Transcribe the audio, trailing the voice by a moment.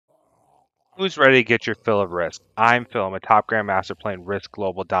Who's ready to get your fill of Risk? I'm Phil. I'm a top Grandmaster playing Risk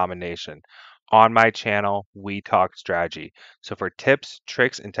Global Domination. On my channel, we talk strategy. So for tips,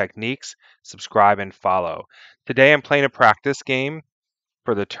 tricks, and techniques, subscribe and follow. Today I'm playing a practice game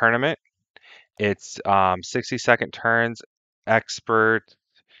for the tournament. It's 60-second turns, expert,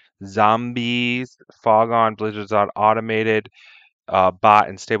 zombies, fog on, blizzards on, automated, bot,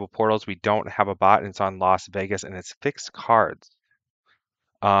 and stable portals. We don't have a bot, and it's on Las Vegas, and it's fixed cards.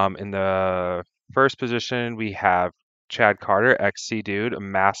 In the first position, we have Chad Carter, XC Dude, a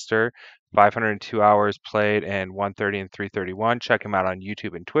master, 502 hours played and 130 and 331. Check him out on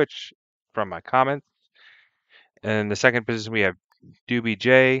YouTube and Twitch from my comments. And in the second position, we have Doobie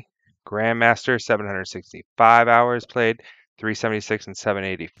J, Grandmaster, 765 hours played, 376 and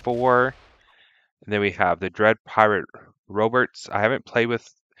 784. And then we have the Dread Pirate Roberts. I haven't played with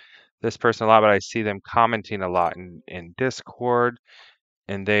this person a lot, but I see them commenting a lot in Discord,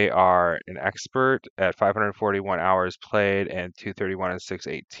 and they are an expert at 541 hours played and 231 and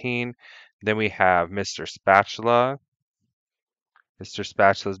 618. Then we have Mr. Spatula. Mr.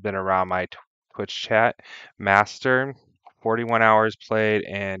 Spatula's been around my Twitch chat. Master, 41 hours played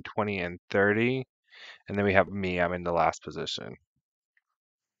and 20 and 30. And then we have me. I'm in the last position.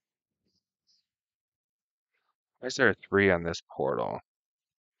 Why is there a 3 on this portal?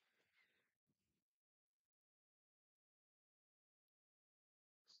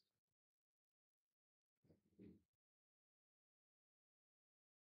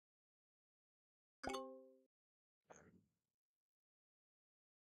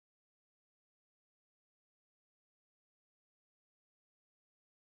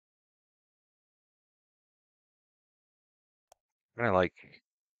 I like.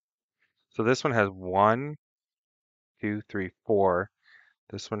 So this one has 1, 2, 3, 4.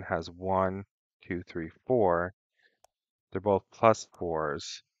 This one has 1, 2, 3, 4. They're both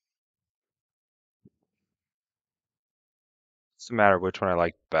 +4s. Doesn't matter which one I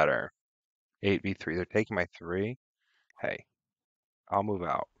like better. 8v3. They're taking my 3. Hey, I'll move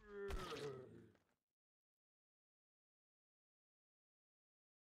out.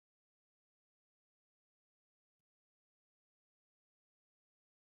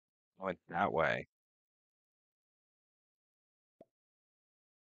 I went that way.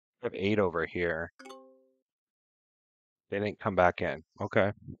 I have 8 over here. They didn't come back in.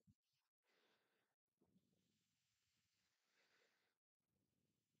 Okay.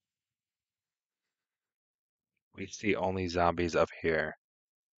 We see only zombies up here.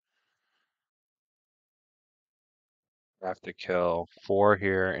 I have to kill 4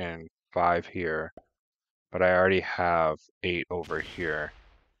 here and 5 here. But I already have 8 over here.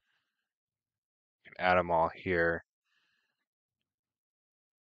 I can add them all here.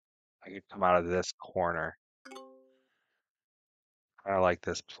 I could come out of this corner. I like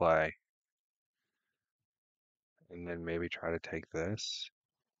this play. And then maybe try to take this.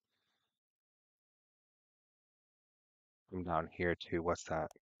 Come down here too. What's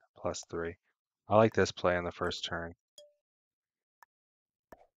that? +3. I like this play on the first turn.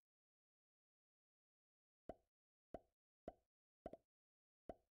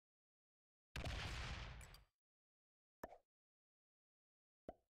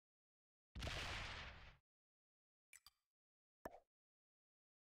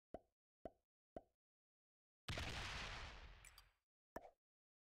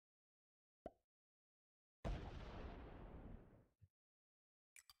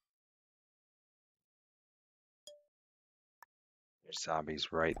 There's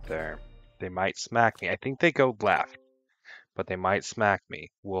zombies right there. They might smack me. I think they go left, but they might smack me.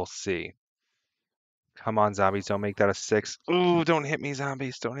 We'll see. Come on, zombies. Don't make that a 6. Ooh, don't hit me,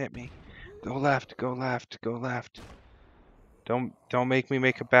 zombies. Don't hit me. Go left, go left, go left. Don't make me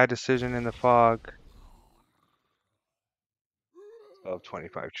make a bad decision in the fog. Of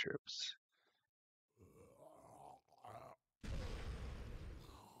 25 troops.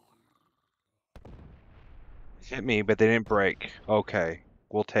 Hit me, but they didn't break. Okay,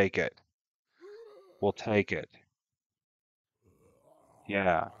 we'll take it. We'll take it.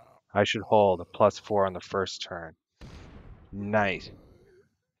 Yeah, I should hold a +4 on the first turn. Nice.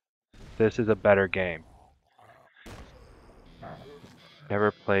 This is a better game.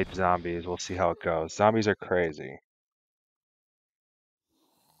 Never played zombies. We'll see how it goes. Zombies are crazy.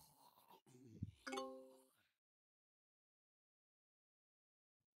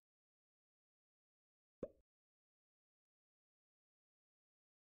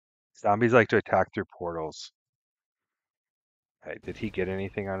 Zombies like to attack through portals. Hey, did he get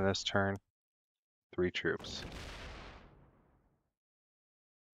anything on this turn? 3 troops.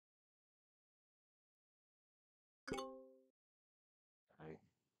 Okay.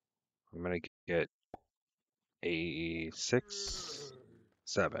 I'm gonna get a 6,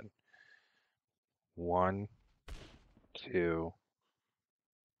 7. 1, 2,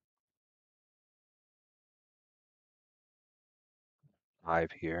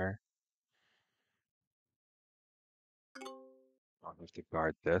 5 here. I'll have to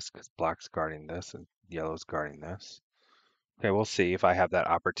guard this because black's guarding this and yellow's guarding this. Okay, we'll see if I have that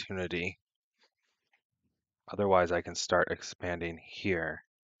opportunity. Otherwise, I can start expanding here.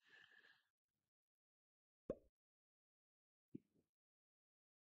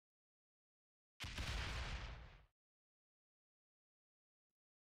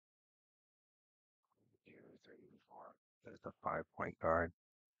 Two, three, four. There's a 5-point guard.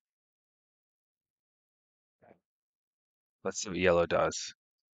 Let's see what yellow does.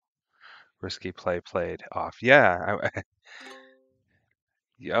 Risky play played off. Yeah,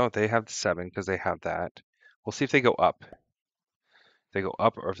 oh, they have the 7 because they have that. We'll see if they go up. If they go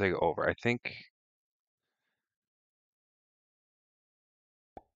up or if they go over. I think.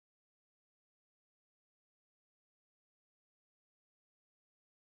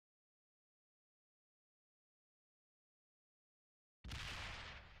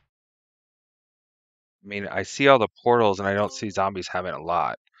 I mean, I see all the portals and I don't see zombies having a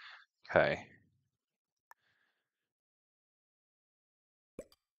lot. Okay.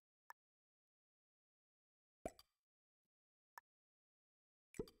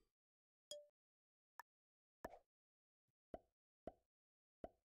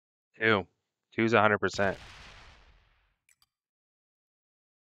 Two. Two's 100%.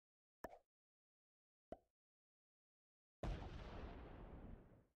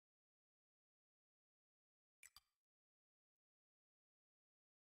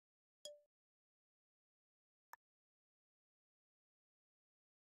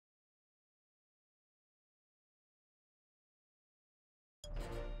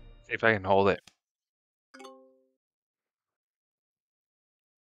 See if I can hold it.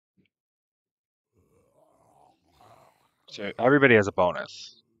 So everybody has a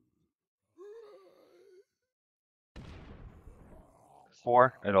bonus.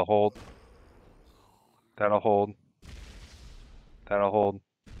 4, it'll hold. That'll hold. That'll hold.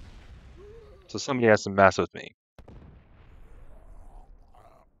 So somebody has to mess with me.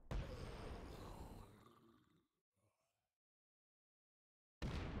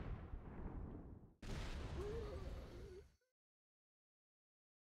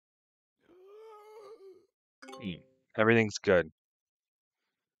 Everything's good.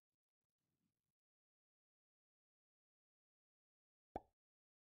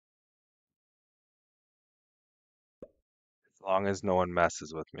 As long as no one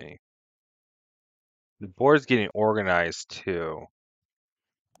messes with me. The board's getting organized too.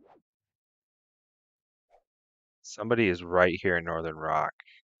 Somebody is right here in Northern Rock.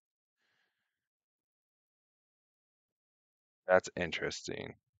 That's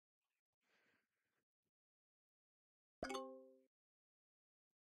interesting.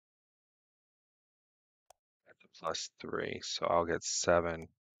 That's a +3, so I'll get 7,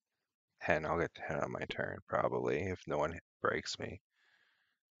 10. I'll get 10 on my turn, probably, if no one breaks me.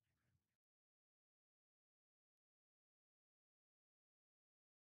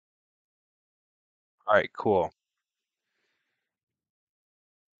 All right, cool.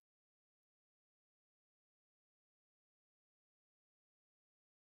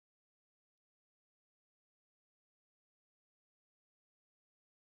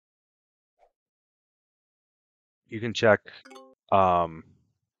 You can check um,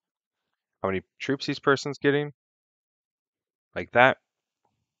 how many troops each person's getting, like that.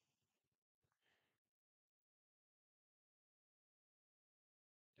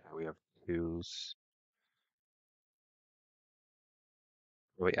 Yeah, we have 2s.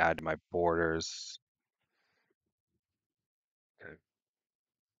 Really add to my borders. Okay. I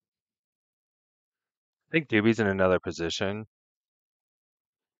think Doobie's in another position.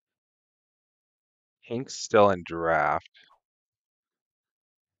 Pink's still in draft.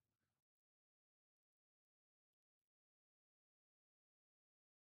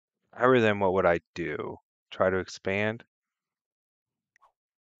 However, then what would I do? Try to expand?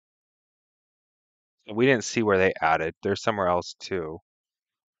 So we didn't see where they added. They're somewhere else too.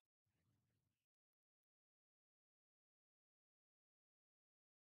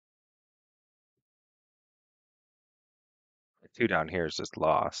 The 2 down here is just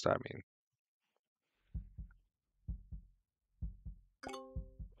lost. I mean,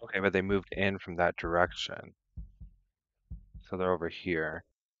 okay, but they moved in from that direction. So they're over here.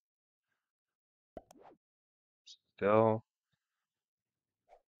 Still.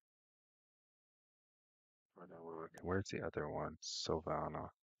 Oh, no, where's the other one? Sylvana.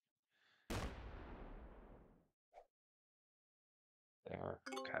 There.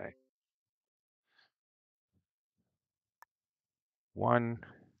 Okay. One.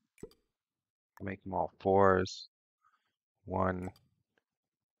 Make them all fours. One.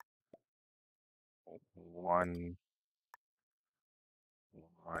 One.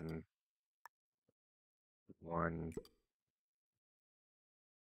 One. One.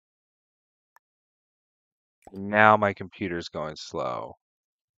 Now my computer's going slow.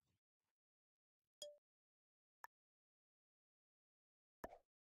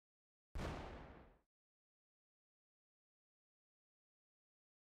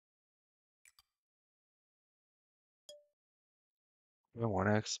 I want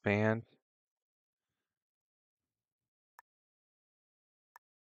to expand.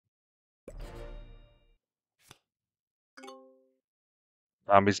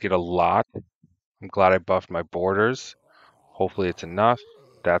 Zombies get a lot. I'm glad I buffed my borders. Hopefully it's enough.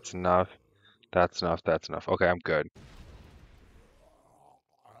 That's enough. That's enough. That's enough. Okay, I'm good.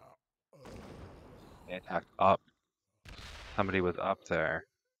 They attacked up. Somebody was up there.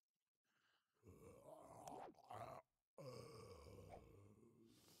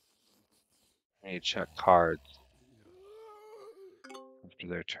 I need to check cards after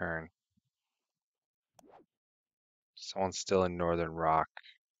their turn. Someone's still in Northern Rock.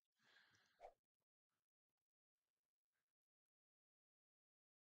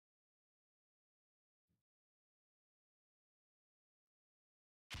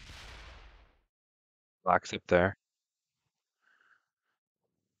 Black's up there.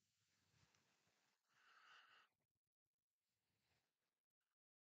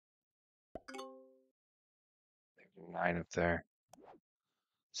 There's 9 up there.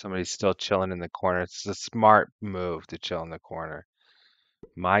 Somebody's still chilling in the corner. It's a smart move to chill in the corner.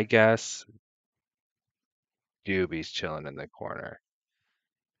 My guess, Doobie's chilling in the corner.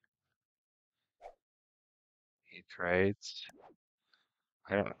 He trades.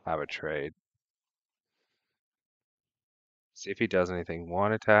 I don't have a trade. See if he does anything.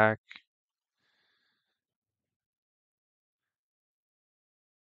 One attack.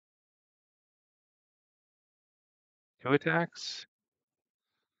 Two attacks.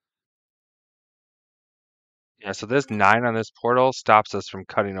 Yeah, so this 9 on this portal stops us from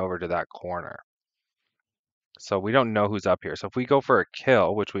cutting over to that corner. So we don't know who's up here. So if we go for a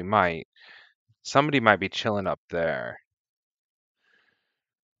kill, which we might, somebody might be chilling up there.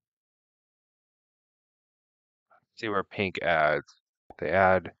 See where pink adds. They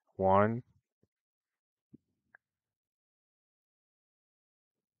add 1.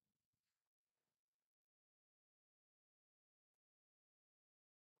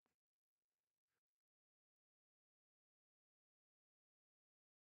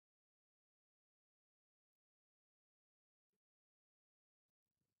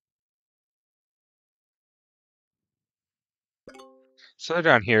 So they're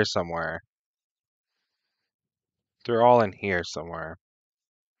down here somewhere. They're all in here somewhere.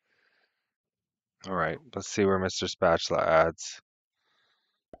 All right, let's see where Mr. Spatula adds.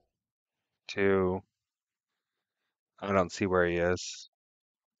 2. I don't see where he is.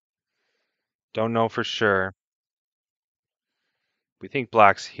 Don't know for sure. We think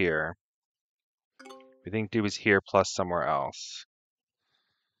black's here. We think dude was here plus somewhere else.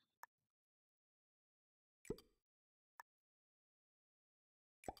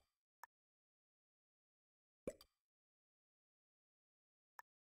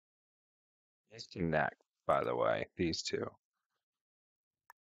 Neck, by the way, these two.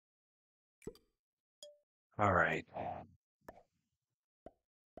 All right.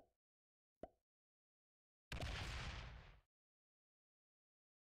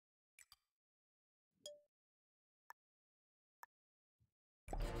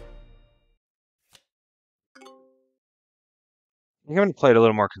 I'm going to play it a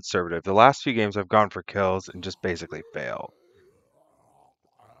little more conservative. The last few games I've gone for kills and just basically failed.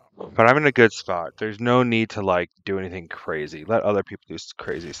 But I'm in a good spot. There's no need to like do anything crazy. Let other people do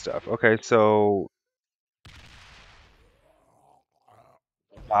crazy stuff. Okay, so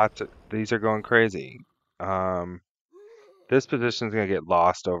these are going crazy. Um, this position's gonna get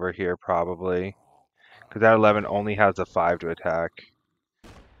lost over here probably because that 11 only has a 5 to attack.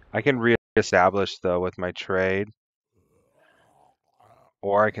 I can reestablish though with my trade,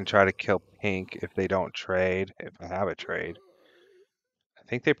 or I can try to kill pink if they don't trade. If I have a trade, I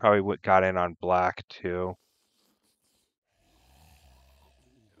think they probably got in on black too.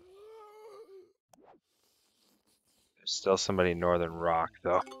 There's still somebody in Northern Rock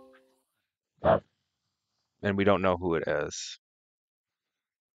though, and we don't know who it is.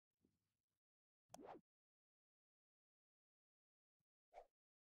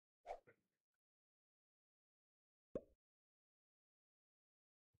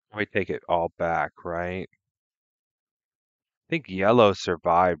 We take it all back, right? I think yellow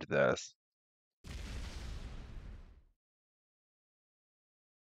survived this.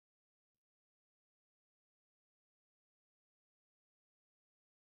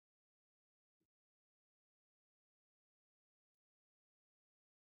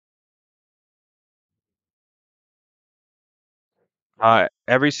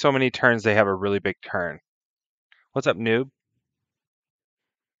 Every so many turns they have a really big turn. What's up, noob?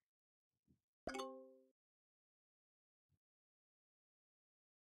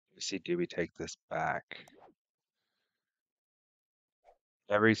 You see Doobie take this back.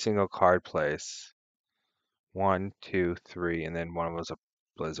 Every single card place. One, two, three, and then one of them's a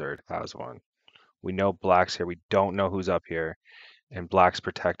blizzard has one. We know black's here. We don't know who's up here, and black's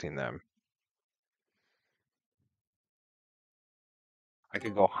protecting them. I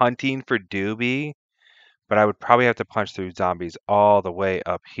could go hunting for Doobie, but I would probably have to punch through zombies all the way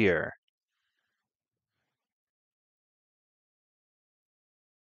up here.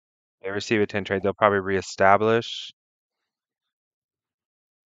 They receive a 10 trade, they'll probably reestablish.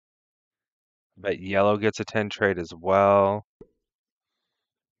 Bet yellow gets a 10 trade as well.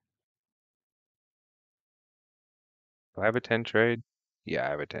 Do I have a 10 trade? Yeah, I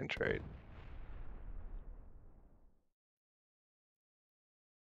have a 10 trade.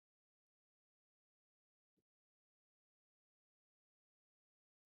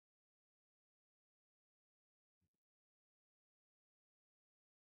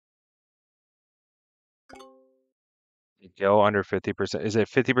 They go under 50%. Is it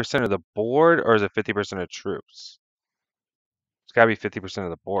 50% of the board or is it 50% of troops? It's got to be 50% of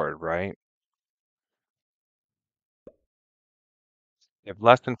the board, right? If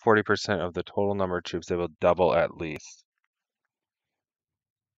less than 40% of the total number of troops, they will double at least.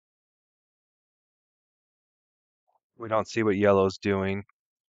 We don't see what yellow's doing.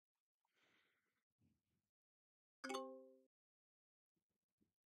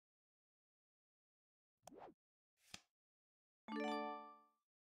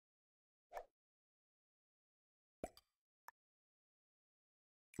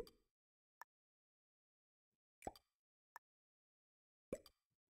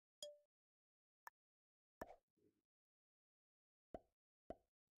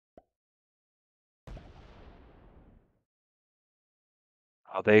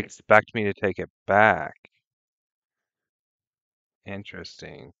 Oh, they expect me to take it back.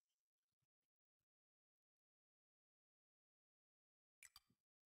 Interesting.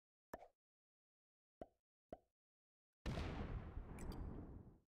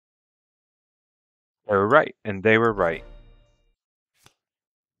 They were right, and they were right.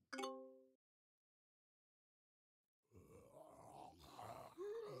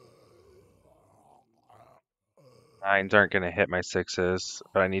 Nines aren't going to hit my sixes,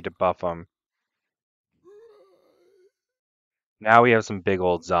 but I need to buff them. Now we have some big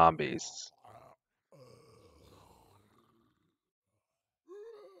old zombies.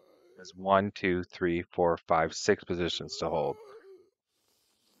 There's one, two, three, four, five, six positions to hold.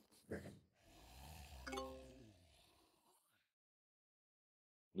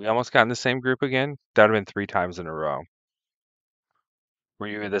 We almost got in the same group again. That would have been 3 times in a row. Were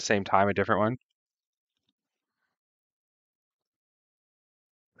you at the same time, a different one?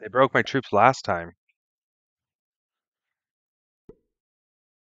 They broke my troops last time.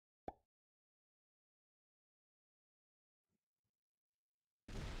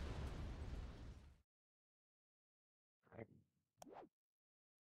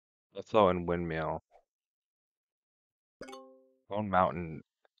 Buffalo and Windmill. Lone Mountain.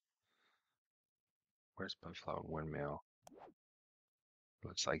 Where's Buffalo and Windmill?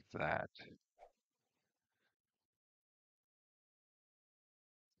 Looks like that.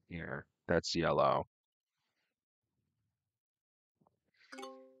 Here. That's yellow.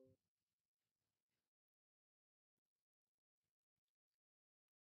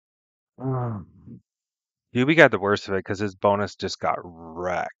 Yubi got the worst of it because his bonus just got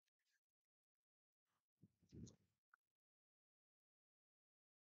wrecked.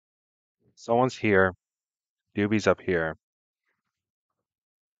 Someone's here. Yubi's up here.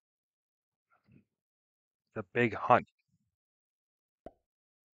 It's a big hunt.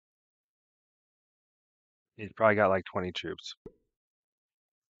 He's probably got like 20 troops.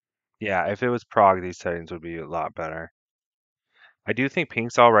 Yeah, if it was Prague, these settings would be a lot better. I do think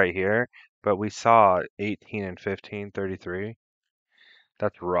pink's all right here, but we saw 18 and 15, 33.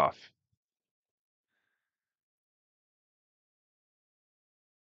 That's rough.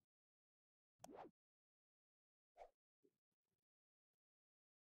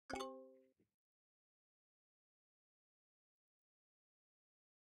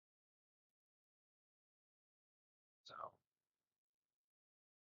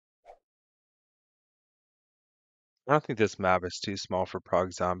 I don't think this map is too small for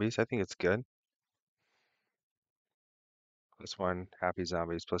prog zombies. I think it's good. +1 happy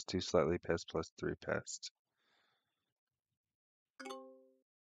zombies, +2 slightly pissed, +3 pissed.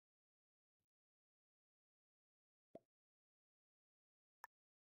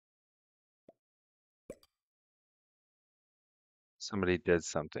 Somebody did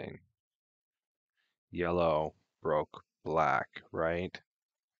something. Yellow broke black, right?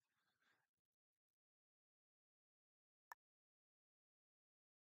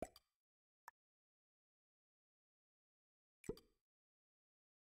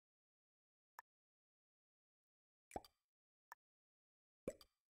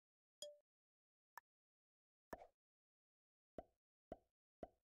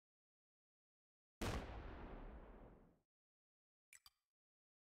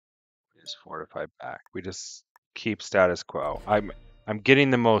 We just fortify back. We just keep status quo. I'm getting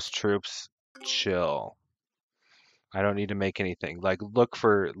the most troops. Chill. I don't need to make anything. Like look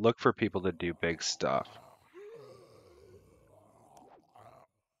for people to do big stuff.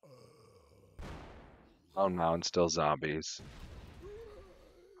 Lone Mountain still zombies.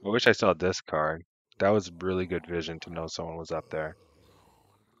 I wish I still had this card. That was really good vision to know someone was up there.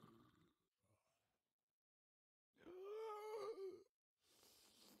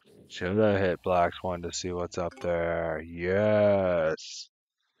 Should have hit Black Swan to see what's up there. Yes.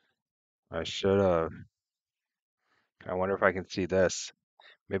 I should have. I wonder if I can see this.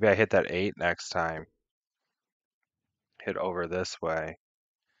 Maybe I hit that 8 next time. Hit over this way.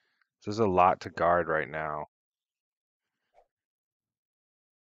 There's a lot to guard right now.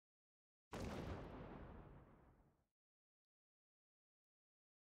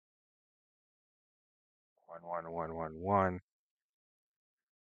 One, one, one, one, one.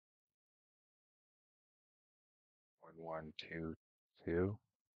 One, one, two, two.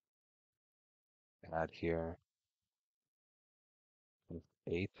 Add here.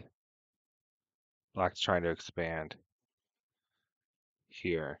 8. Black's trying to expand.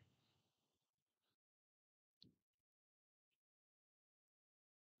 Here.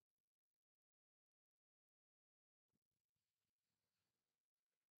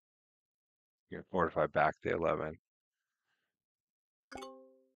 Here, fortify back the 11.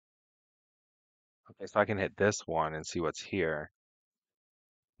 Okay, so I can hit this one and see what's here.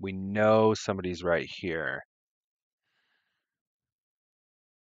 We know somebody's right here.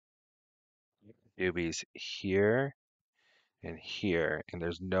 Doobie's here and here, and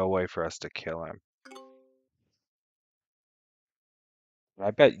there's no way for us to kill him.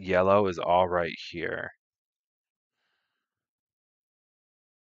 I bet yellow is all right here.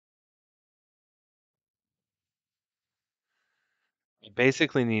 I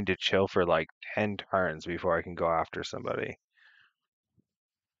basically need to chill for like 10 turns before I can go after somebody.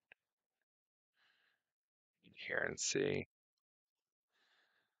 Here and see.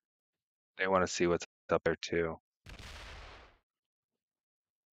 They want to see what's up there too.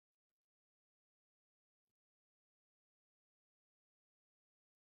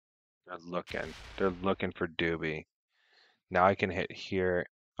 They're looking. They're looking for Doobie. Now I can hit here.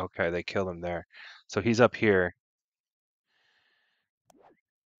 Okay, they killed him there. So he's up here.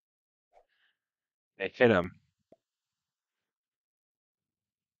 They hit him.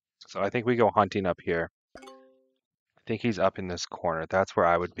 So I think we go hunting up here. I think he's up in this corner. That's where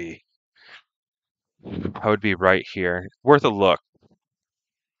I would be. I would be right here. Worth a look.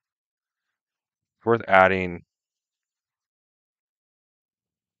 Worth adding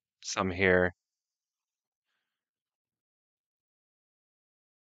some here.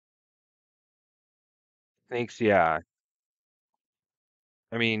 Thanks, yeah.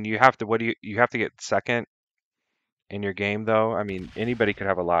 I mean, you have to, what do you have to get second in your game though? I mean, anybody could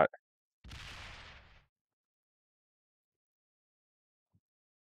have a lot.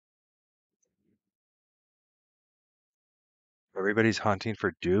 Everybody's hunting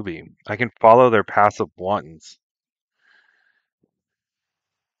for Doobie. I can follow their passive ones.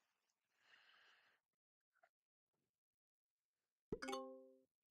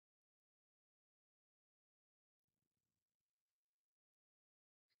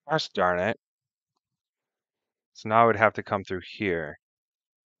 Gosh darn it. So now I would have to come through here.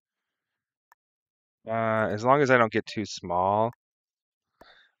 As long as I don't get too small,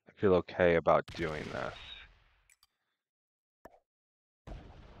 I feel okay about doing this.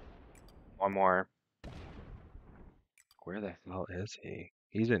 One more. Where the hell is he?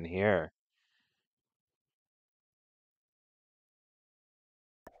 He's in here.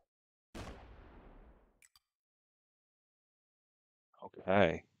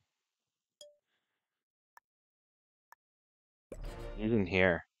 Okay. He's in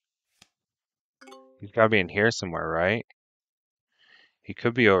here. He's got to be in here somewhere, right? He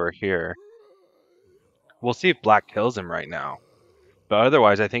could be over here. We'll see if black kills him right now. But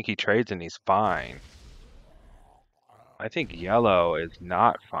otherwise, I think he trades and he's fine. I think yellow is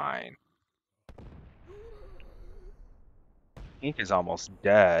not fine. Pink is almost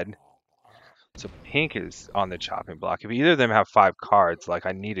dead. So pink is on the chopping block. If either of them have 5 cards, like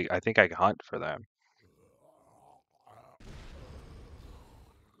I think I can hunt for them.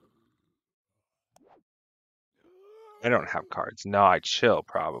 I don't have cards. No, I chill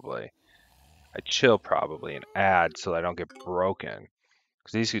probably. I chill probably and add so I don't get broken.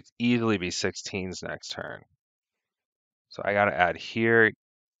 Because these could easily be 16s next turn. So I gotta add here,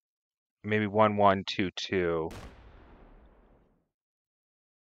 maybe 1-1-2-2.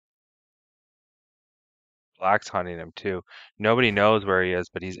 Black's hunting him too. Nobody knows where he is,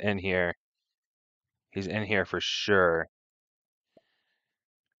 but he's in here. He's in here for sure.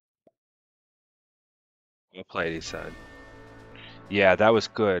 Well played, he said. Yeah, that was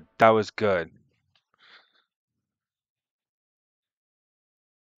good. That was good.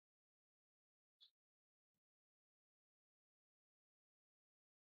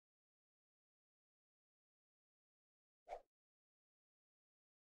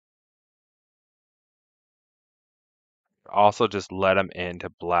 Also, just let him into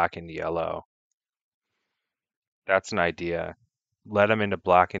black and yellow. That's an idea. Let him into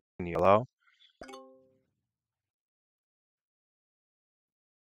black and yellow.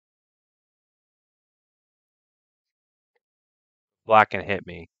 Black can hit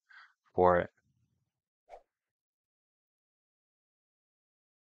me for it.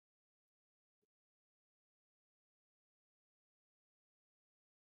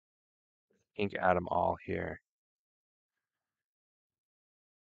 Pink add them all here.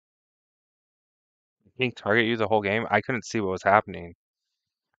 Pink target you the whole game? I couldn't see what was happening.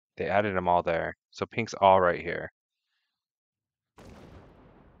 They added them all there. So pink's all right here.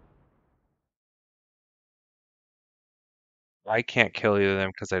 I can't kill either of them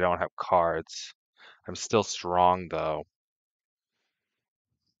because I don't have cards. I'm still strong though.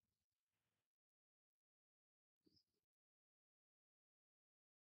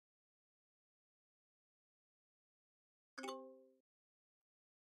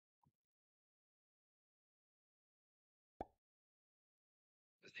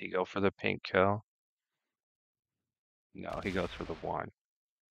 Does he go for the pink kill? No, he goes for the 1.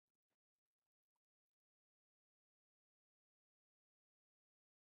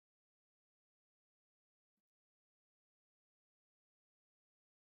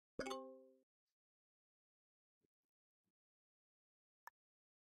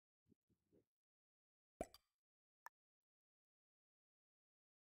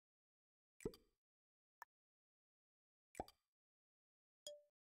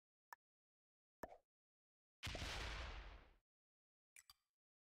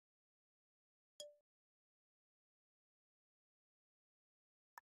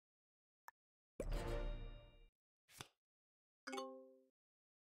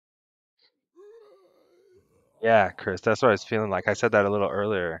 Yeah, Chris, that's what I was feeling like. I said that a little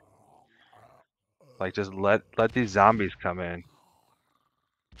earlier. Like just let these zombies come in.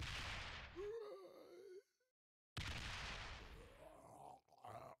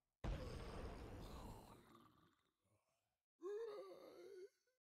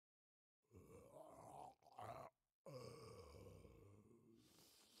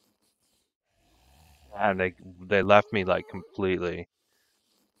 And they left me like completely.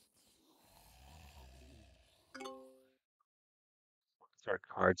 What sort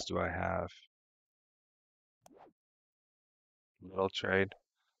of cards do I have? Little trade.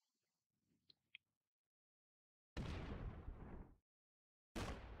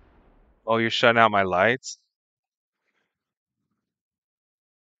 Oh, you're shutting out my lights?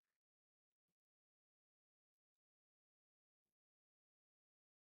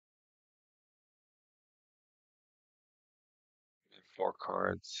 4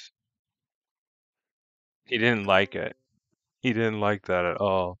 cards. He didn't like it. He didn't like that at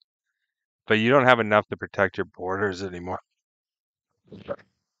all. But you don't have enough to protect your borders anymore.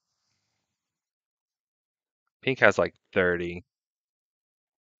 Pink has like 30.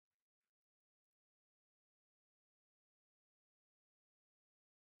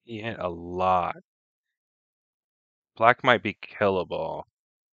 He hit a lot. Black might be killable.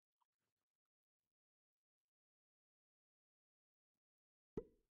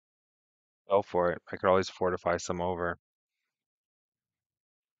 Go for it. I could always fortify some over.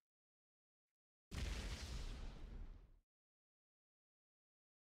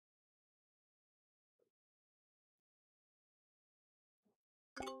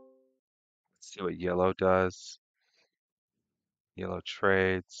 See what yellow does. Yellow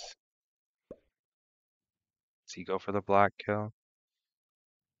trades. Does he go for the black kill?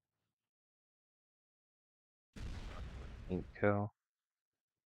 Pink kill.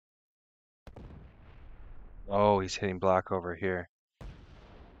 Oh, he's hitting black over here.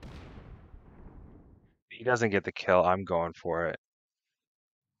 He doesn't get the kill. I'm going for it.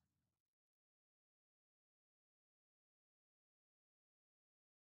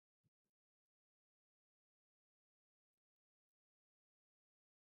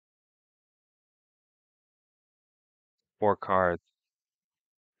 Four cards.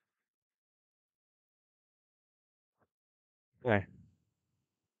 Okay.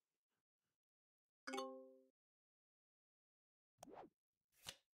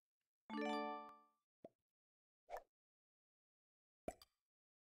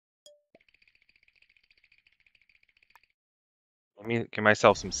 Let me give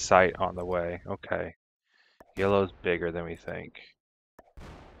myself some sight on the way. Okay. Yellow's bigger than we think.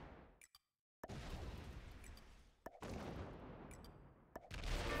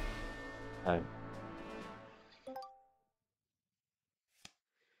 Okay.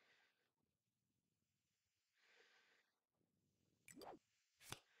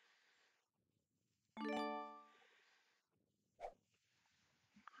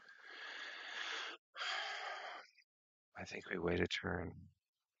 I think we wait a turn.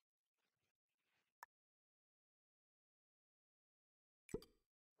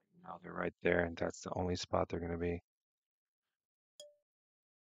 Now they're right there, and that's the only spot they're going to be.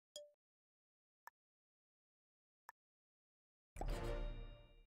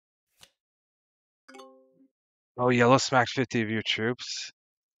 Oh, yellow smacked 50 of your troops.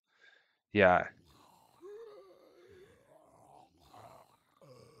 Yeah,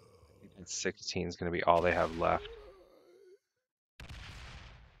 and 16 is going to be all they have left.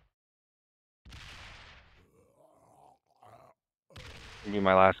 Gonna be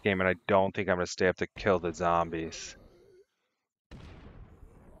my last game, and I don't think I'm going to stay up to kill the zombies.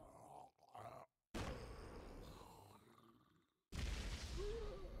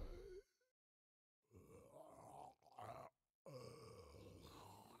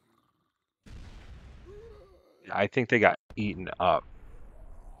 I think they got eaten up.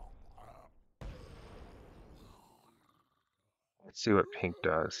 Let's see what pink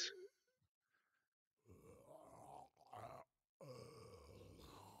does.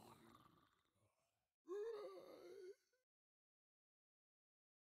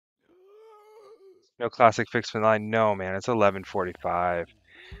 No classic fix for the line. No, man, it's 11:45.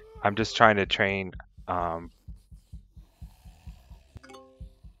 I'm just trying to train. Um,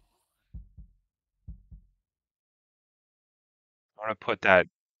 I want to put that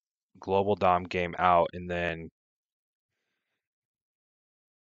global dom game out, and then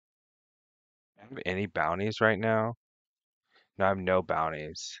I have any bounties right now? No, I have no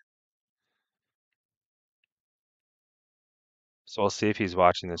bounties. So we'll see if he's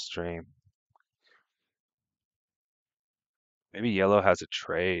watching the stream. Maybe yellow has a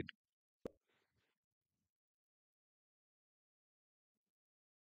trade.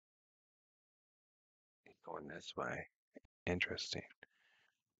 Going this way. Interesting.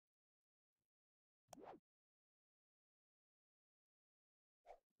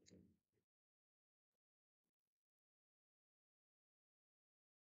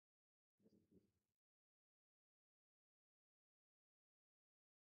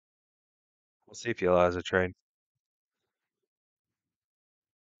 We'll see if yellow has a trade.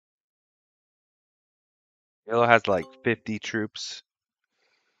 Yellow has like 50 troops.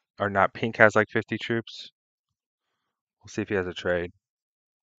 Or not, pink has like 50 troops. We'll see if he has a trade.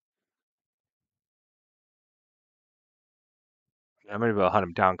 I'm gonna be able to hunt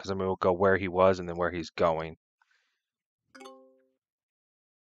him down because I'm gonna go where he was and then where he's going.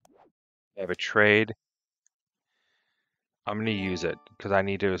 I have a trade. I'm gonna use it because I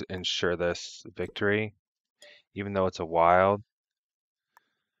need to ensure this victory, even though it's a wild.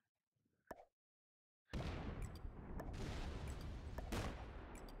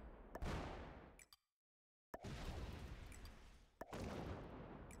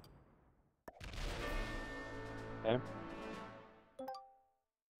 Okay.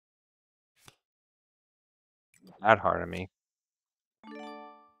 That hard on me.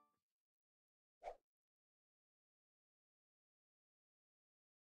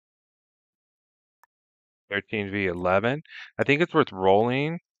 13v11. I think it's worth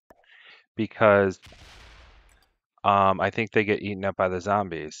rolling because I think they get eaten up by the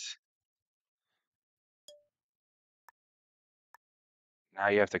zombies. Now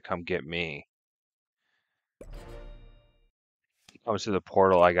you have to come get me. He comes to the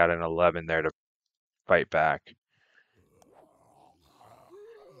portal. I got an 11 there to fight back.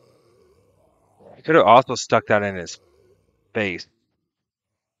 I could have also stuck that in his face.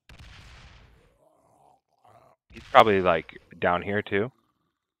 He's probably like down here too.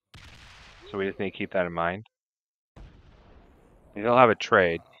 So we just need to keep that in mind. He'll have a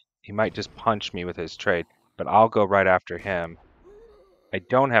trade. He might just punch me with his trade, but I'll go right after him. I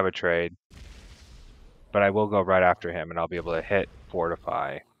don't have a trade, but I will go right after him and I'll be able to hit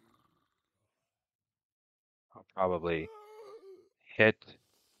fortify. I'll probably hit,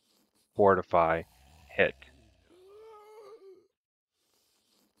 fortify, hit.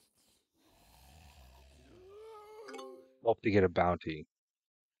 Hope to get a bounty.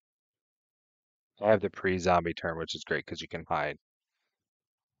 I have the pre-zombie turn, which is great because you can hide.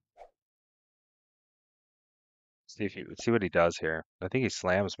 See what he does here. I think he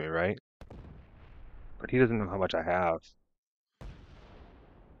slams me, right? But he doesn't know how much I have.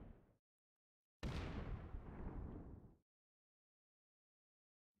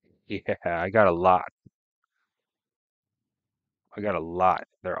 Yeah, I got a lot. I got a lot.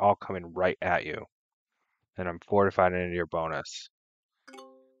 They're all coming right at you. And I'm fortified into your bonus.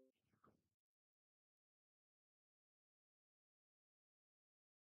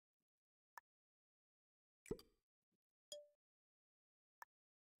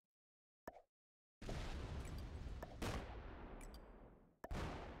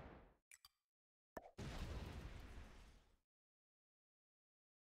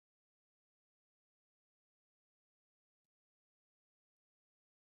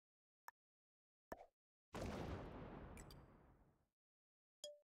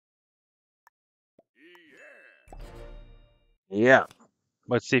 Yeah.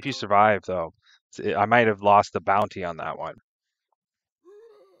 Let's see if you survive, though. I might have lost the bounty on that one.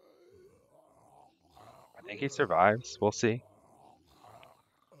 I think he survives. We'll see.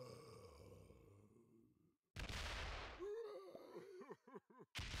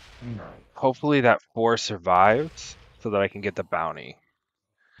 Hopefully that 4 survives so that I can get the bounty.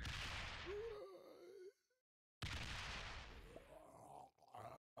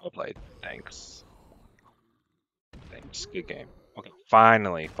 Well played. Thanks. Thanks. Good game. Okay.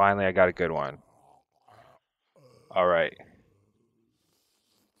 Finally I got a good one. All right.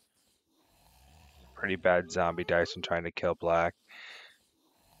 Pretty bad zombie dice from trying to kill black.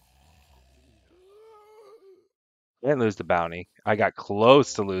 I didn't lose the bounty. I got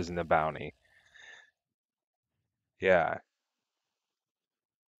close to losing the bounty. Yeah.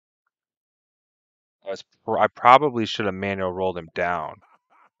 I probably should have manual rolled him down.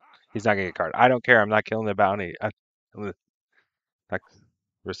 He's not gonna get a card. I don't care. I'm not killing the bounty. That's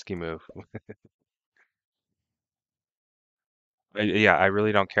risky move. Yeah, I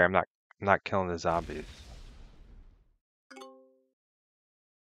really don't care. I'm not killing the zombies.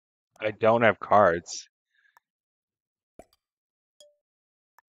 I don't have cards.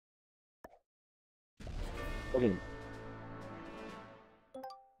 Okay.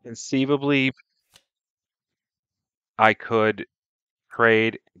 Conceivably, I could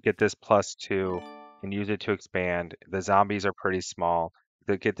trade, get this +2, and use it to expand. The zombies are pretty small.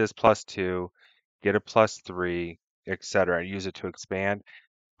 Get this +2, get a +3, etc., and use it to expand.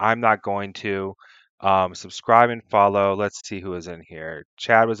 I'm not going to. Subscribe and follow. Let's see who is in here.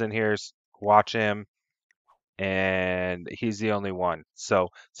 Chad was in here. Watch him, and he's the only one. So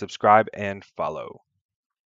subscribe and follow.